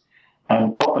facilities.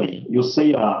 And property, you'll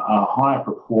see a higher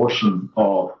proportion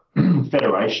of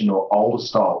Federation or older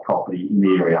style property in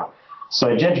the area.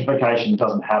 So gentrification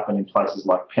doesn't happen in places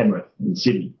like Penrith in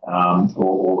Sydney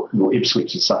or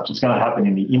Ipswich as such. It's going to happen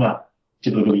in the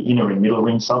typically inner and middle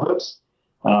ring suburbs.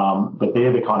 But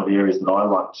they're the kind of areas that I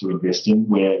like to invest in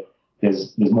where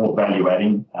there's more value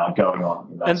adding going on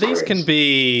in those And these areas. can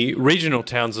be regional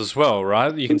towns as well,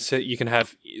 right? You can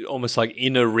have almost like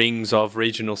inner rings of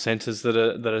regional centres that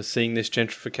are seeing this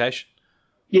gentrification.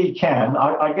 Yeah, you can.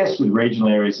 I guess with regional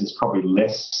areas, there's probably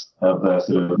less of the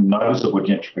sort of noticeable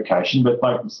gentrification, but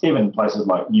like even places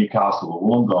like Newcastle or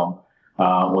Wollongong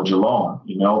or Geelong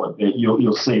in Melbourne,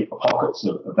 you'll see pockets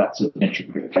of that sort of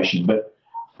gentrification. But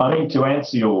I think to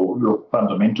answer your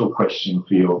fundamental question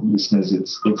for your listeners,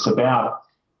 it's about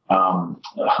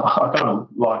I kind of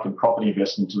liken property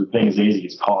investment to being as easy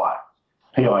as PIE,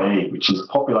 PIE, which is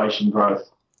population growth,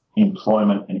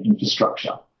 employment, and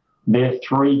infrastructure. They're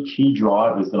three key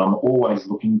drivers that I'm always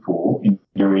looking for in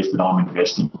areas that I'm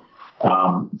investing.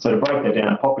 So to break that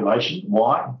down, population,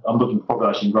 why? I'm looking for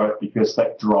population growth because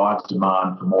that drives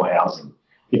demand for more housing.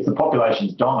 If the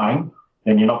population's dying,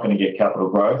 then you're not going to get capital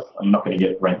growth and you're not going to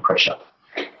get rent pressure.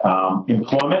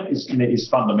 Employment is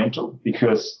fundamental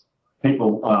because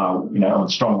people, on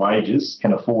strong wages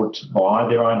can afford to buy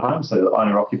their own home, so the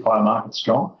owner-occupier market's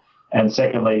strong. And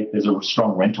secondly, there's a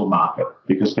strong rental market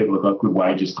because people have got good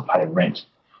wages to pay rent.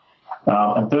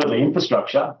 And thirdly,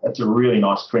 infrastructure. That's a really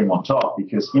nice cream on top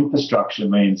because infrastructure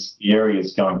means the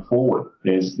areas going forward.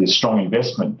 There's strong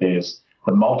investment. There's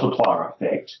the multiplier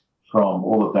effect from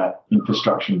all of that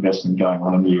infrastructure investment going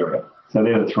on in the area. So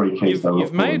they're the three keys.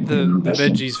 You've made the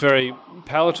veggies very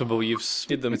palatable. You've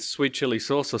did them with sweet chili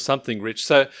sauce or something, Rich.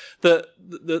 So the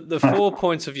 4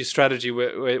 points of your strategy,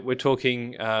 we're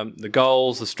talking the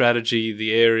goals, the strategy,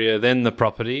 the area, then the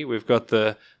property. We've got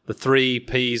the 3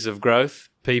 P's of growth: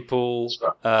 people,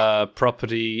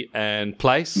 property, and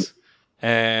place.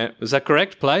 And is that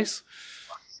correct? Place,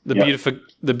 the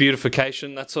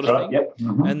beautification, that sort of thing. Yep.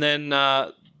 Mm-hmm. And then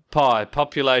PIE,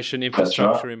 population,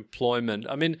 infrastructure, employment.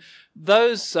 I mean,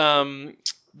 those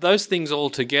things all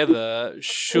together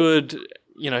should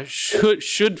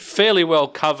fairly well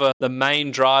cover the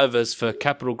main drivers for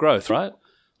capital growth, right?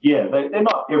 Yeah, they're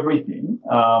not everything.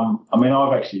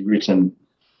 I've actually written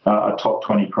a top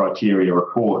 20 criteria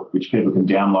report, which people can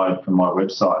download from my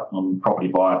website on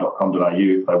propertybuyer.com.au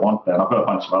if they want that. I've got a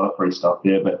bunch of other free stuff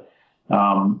there, but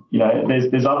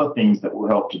there's other things that will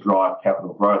help to drive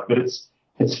capital growth, but it's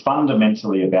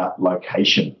fundamentally about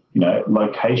location.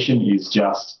 Location is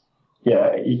just,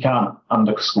 you can't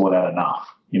underscore that enough.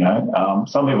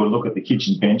 Some people look at the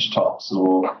kitchen bench tops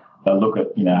or they look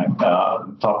at,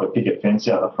 the type of picket fence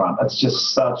out the front. It's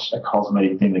just such a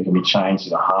cosmetic thing that can be changed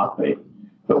in a heartbeat.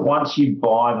 But once you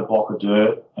buy the block of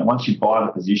dirt and once you buy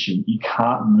the position, you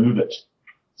can't move it.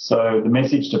 So the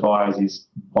message to buyers is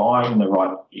buy in the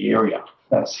right area.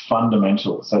 That's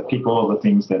fundamental. So pick all of the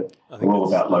things that are all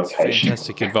about location.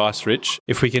 Fantastic advice, Rich.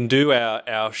 If we can do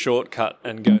our shortcut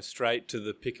and go straight to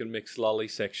the pick and mix lolly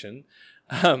section,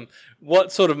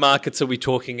 what sort of markets are we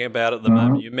talking about at the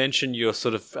moment? You mentioned you're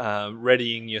sort of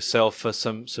readying yourself for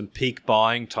some peak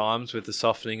buying times with the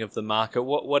softening of the market.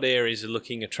 What areas are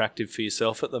looking attractive for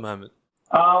yourself at the moment?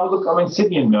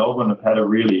 Sydney and Melbourne have had a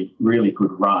really, really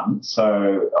good run.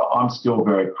 So I'm still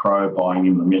very pro buying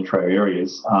in the metro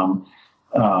areas.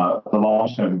 The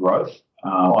long-term growth,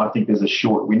 I think there's a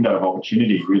short window of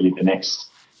opportunity, really the next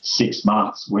 6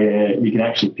 months, where you can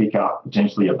actually pick up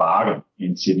potentially a bargain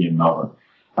in Sydney and Melbourne.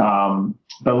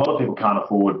 But a lot of people can't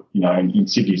afford, in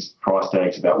Sydney's price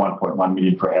tag's about 1.1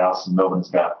 million per house and Melbourne's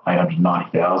about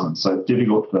 890,000. So it's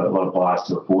difficult for a lot of buyers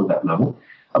to afford that level.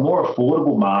 More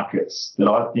affordable markets that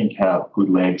I think have good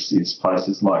legs is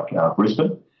places like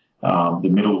Brisbane. Some of the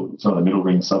middle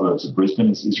ring suburbs of Brisbane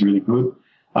is really good.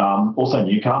 Also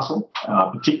Newcastle,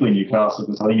 particularly Newcastle,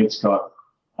 because I think it's got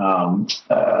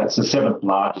it's the 7th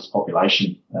largest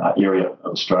population area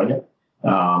of Australia.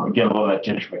 Again, a lot of that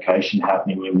gentrification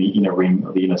happening in the inner ring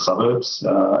or the inner suburbs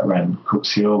around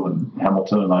Cooks Hill and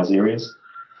Hamilton and those areas.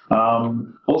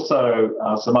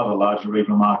 Also, some other larger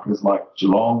regional markets like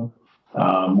Geelong,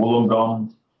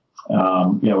 Wollongong.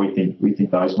 We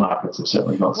think those markets have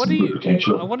certainly got some good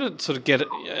potential. I want to sort of get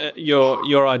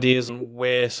your ideas on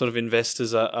where sort of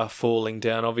investors are falling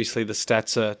down. Obviously, the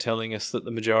stats are telling us that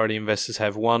the majority of investors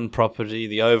have one property.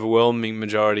 The overwhelming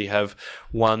majority have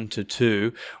 1 to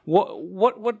 2.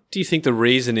 What do you think the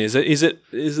reason is? Is it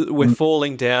we're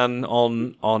falling down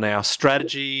on our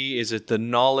strategy? Is it the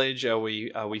knowledge? Are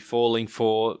we falling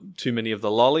for too many of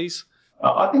the lollies?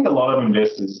 I think a lot of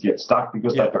investors get stuck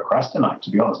because they procrastinate,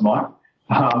 to be honest, Mike.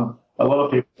 A lot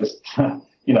of people just,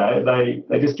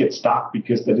 they just get stuck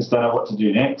because they just don't know what to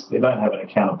do next. They don't have an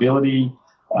accountability.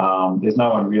 There's no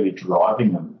one really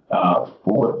driving them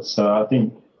forward. So I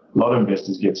think a lot of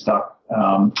investors get stuck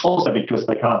also because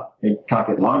they can't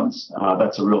get loans.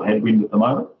 That's a real headwind at the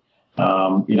moment.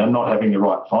 Not having the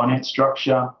right finance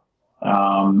structure,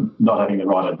 not having the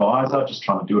right advisor, just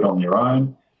trying to do it on their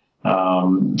own.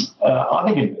 I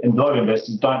think a lot of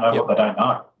investors don't know what they don't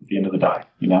know at the end of the day.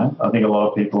 I think a lot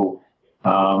of people,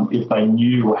 if they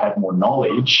knew or had more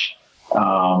knowledge,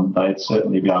 they'd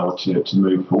certainly be able to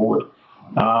move forward.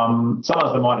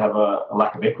 Sometimes they might have a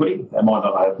lack of equity. They might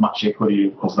not have much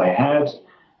equity as they had.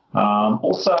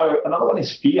 Also, another one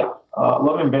is fear. A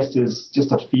lot of investors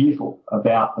just are fearful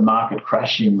about the market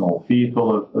crashing or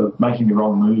fearful of making the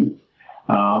wrong move,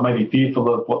 maybe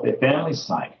fearful of what their family's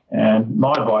saying. And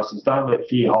my advice is don't let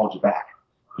fear hold you back.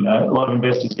 A lot of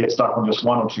investors get stuck on just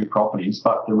 1 or 2 properties,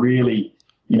 but the really,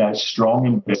 strong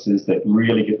investors that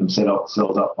really get themselves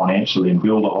up financially and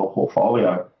build a whole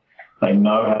portfolio, they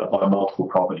know how to buy multiple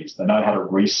properties. They know how to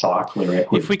recycle their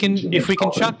equity. If we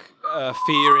can chuck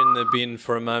fear in the bin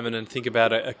for a moment and think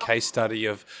about a case study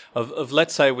of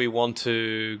let's say we want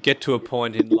to get to a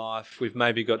point in life, we've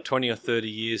maybe got 20 or 30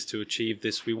 years to achieve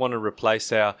this. We want to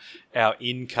replace our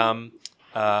income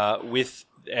with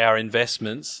our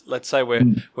investments. Let's say we're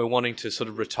wanting to sort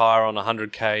of retire on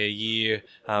 100K a year,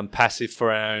 passive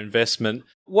for our investment.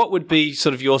 What would be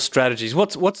sort of your strategies?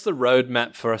 What's the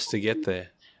roadmap for us to get there?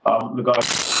 Look,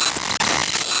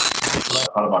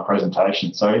 part of my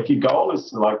presentation. So if your goal is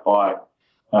to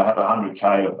have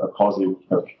 100K of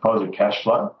positive cash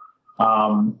flow,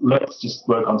 let's just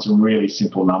work on some really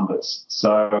simple numbers.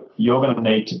 So you're going to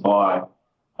need to buy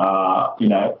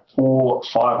 4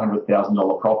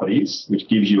 $500,000 properties, which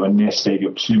gives you a nest egg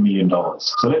of $2 million.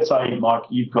 So let's say, Mike,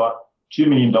 you've got $2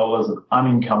 million of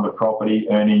unencumbered property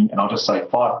earning, and I'll just say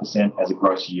 5% as a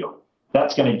gross yield.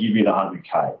 That's going to give you the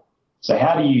 100K. So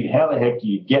how the heck do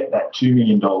you get that $2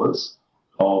 million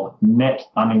of net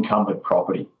unencumbered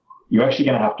property? You're actually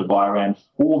going to have to buy around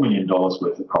 $4 million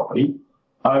worth of property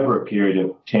over a period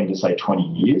of 10 to say 20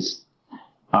 years.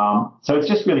 So it's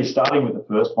just really starting with the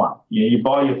first one. You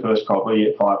buy your first property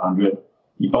at 500,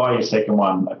 you buy your second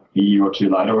one a year or 2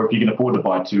 later, or if you can afford to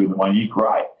buy 2 in the 1 year,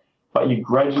 great. But you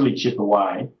gradually chip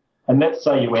away. And let's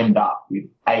say you end up with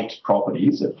 8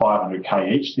 properties at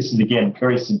 500K each. This is, again,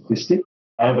 very simplistic.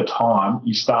 Over time,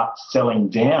 you start selling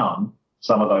down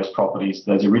some of those properties,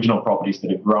 those original properties that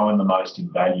have grown the most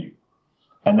in value.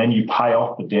 And then you pay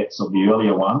off the debts of the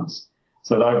earlier ones.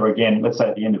 So that over again, let's say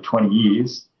at the end of 20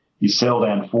 years, you sell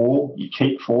down 4, you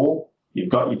keep 4, you've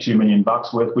got your $2 million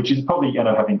worth, which is probably going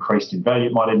to have increased in value.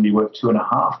 It might even be worth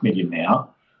 $2.5 million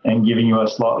now and giving you a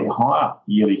slightly higher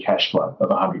yearly cash flow of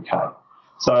 100K.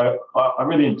 So I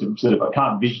really need to sort of, I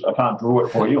can't draw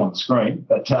it for you on the screen,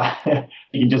 but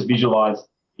you can just visualize,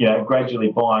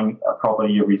 gradually buying a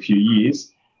property every few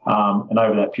years. And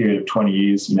over that period of 20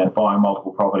 years, buying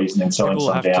multiple properties and then selling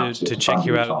some down. People have to check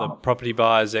you out at the Property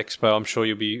Buyers Expo. I'm sure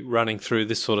you'll be running through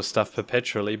this sort of stuff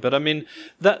perpetually. But I mean,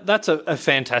 that's a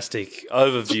fantastic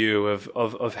overview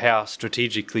of how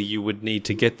strategically you would need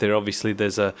to get there. Obviously,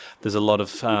 there's a lot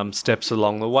of steps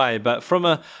along the way. But from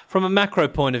a macro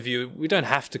point of view, we don't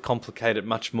have to complicate it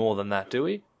much more than that, do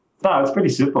we? No, it's pretty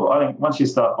simple. I think once you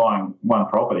start buying one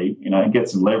property, and get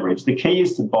some leverage, the key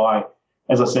is to buy,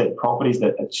 as I said, properties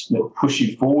that push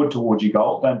you forward towards your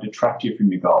goal, don't detract you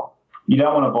from your goal. You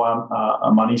don't want to buy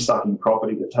a money-sucking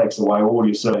property that takes away all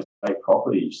your state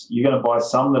properties. You're going to buy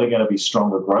some that are going to be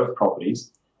stronger growth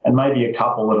properties and maybe a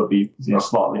couple that will be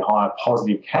slightly higher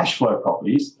positive cash flow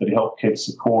properties that help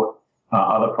support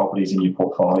other properties in your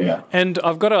portfolio. And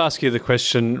I've got to ask you the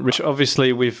question, Rich.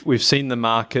 Obviously, we've seen the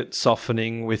market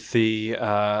softening with the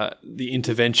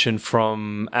intervention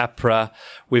from APRA.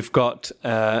 We've got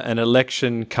an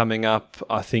election coming up.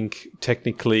 I think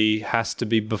technically has to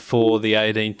be before the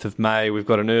 18th of May. We've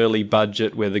got an early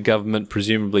budget where the government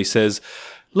presumably says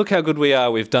look how good we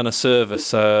are. We've done a surplus,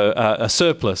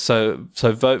 so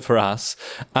vote for us.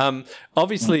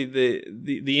 Obviously,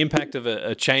 the impact of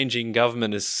a changing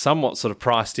government is somewhat sort of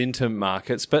priced into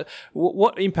markets, but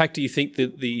what impact do you think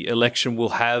that the election will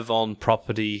have on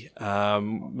property,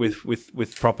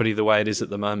 with property the way it is at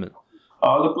the moment?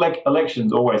 Look, like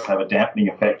elections always have a dampening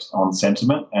effect on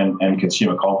sentiment and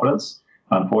consumer confidence.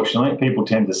 Unfortunately, people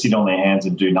tend to sit on their hands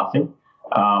and do nothing.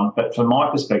 But from my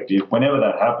perspective, whenever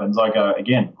that happens, I go,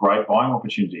 again, great buying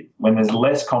opportunity. When there's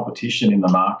less competition in the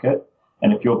market,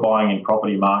 and if you're buying in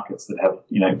property markets that have,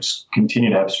 continue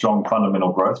to have strong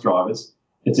fundamental growth drivers,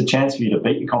 it's a chance for you to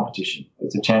beat your competition.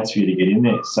 It's a chance for you to get in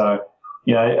there. So,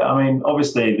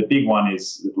 obviously the big one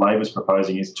is that Labor's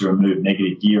proposing is to remove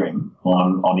negative gearing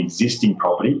on existing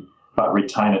property, but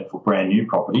retain it for brand new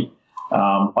property.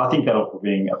 I think that'll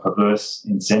be a perverse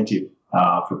incentive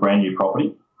for brand new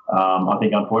property. I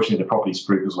think, unfortunately, the property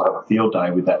spookers will have a field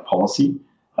day with that policy.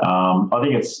 I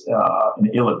think it's an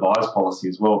ill-advised policy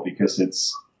as well, because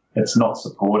it's not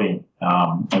supporting.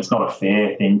 It's not a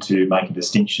fair thing to make a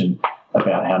distinction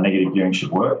about how negative gearing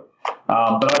should work.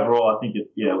 But overall, I think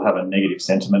it'll have a negative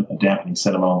sentiment, a dampening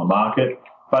sentiment on the market.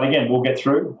 But again, we'll get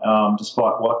through,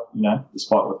 despite what the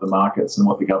markets and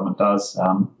what the government does.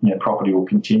 Property will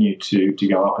continue to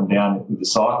go up and down with the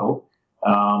cycle.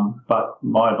 But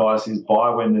my advice is buy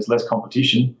when there's less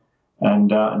competition,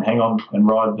 and hang on and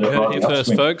ride the upswing. Here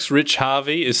first, folks. Rich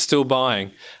Harvey is still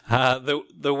buying.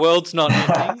 The world's not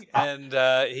ending, and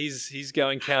he's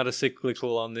going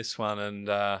counter-cyclical on this one. And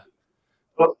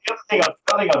well, the other thing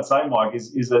I'd say, Mike,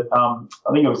 is that I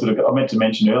think I meant to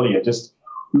mention earlier, just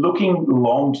looking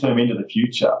long-term into the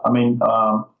future. I mean,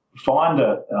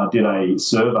 Finder did a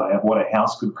survey of what a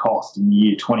house could cost in the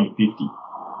year 2050.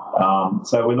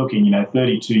 So we're looking,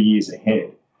 32 years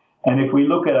ahead. And if we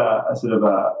look at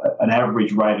an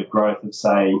average rate of growth of,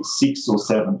 say, 6 or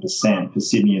 7% for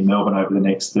Sydney and Melbourne over the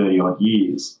next 30-odd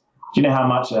years, do you know how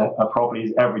much a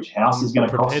property's average house is going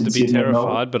to cost in Sydney and Melbourne? I'm prepared to be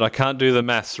terrified, but I can't do the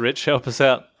maths. Rich, help us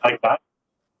out. Okay.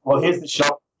 Well, here's the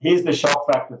shock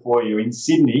factor for you. In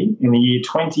Sydney, in the year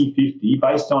 2050,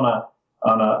 based on a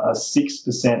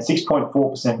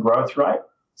 6.4% growth rate,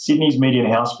 Sydney's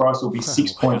median house price will be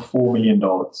 $6.4 million.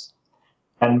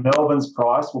 And Melbourne's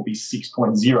price will be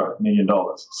 $6.0 million.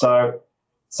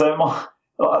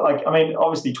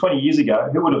 Obviously 20 years ago,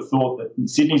 who would have thought that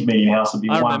Sydney's median house would be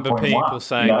 1.1? I remember people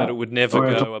saying that it would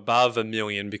never go above $1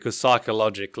 million because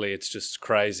psychologically it's just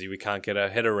crazy. We can't get our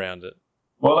head around it.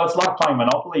 Well, it's like playing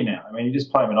Monopoly now. I mean, you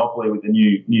just play Monopoly with the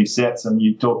new sets and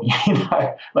you talk,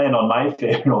 land on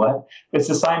Mayfair and all that. It's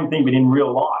the same thing, but in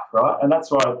real life, right? And that's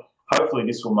why hopefully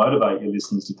this will motivate your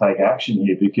listeners to take action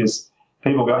here, because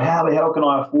people go, how the hell can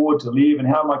I afford to live, and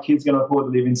how are my kids going to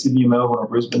afford to live in Sydney, Melbourne or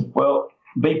Brisbane? Well,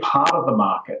 be part of the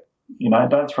market.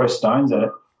 Don't throw stones at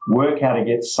it. Work how to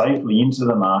get safely into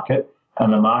the market,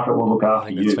 and the market will look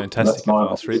after you. That's fantastic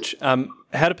advice, Rich.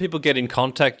 How do people get in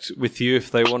contact with you if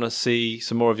they want to see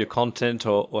some more of your content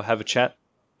or have a chat?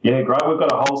 Yeah, great. We've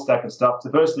got a whole stack of stuff. So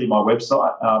firstly, my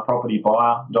website,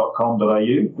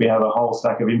 propertybuyer.com.au. We have a whole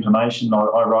stack of information.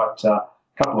 I write a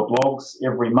couple of blogs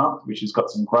every month, which has got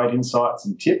some great insights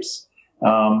and tips.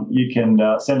 You can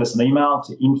send us an email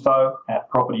to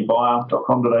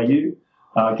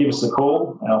info@propertybuyer.com.au. Give us a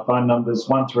call. Our phone number is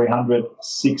 1300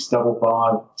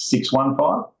 655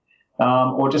 615.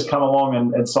 Or just come along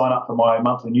and sign up for my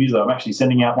monthly newsletter. I'm actually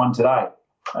sending out one today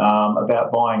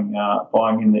about buying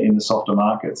in the softer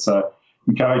market. So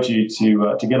encourage you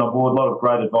to get on board. A lot of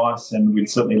great advice, and we'd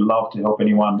certainly love to help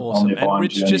anyone on their buying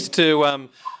Rich, journey.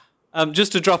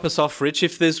 Just to drop us off, Rich,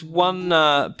 if there's one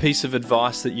piece of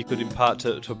advice that you could impart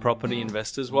to property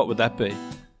investors, what would that be?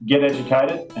 Get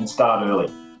educated and start early.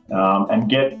 And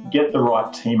get the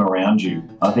right team around you.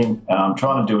 I think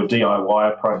trying to do a DIY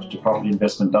approach to property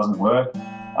investment doesn't work.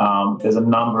 There's a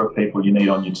number of people you need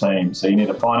on your team. So you need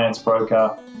a finance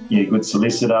broker, you need a good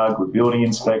solicitor, good building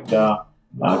inspector,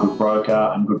 good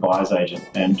broker, and good buyer's agent.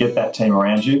 And get that team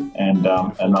around you, and they'll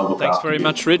look after you. Thanks very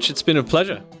much, Rich. It's been a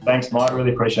pleasure. Thanks, Mike.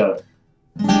 Really appreciate it.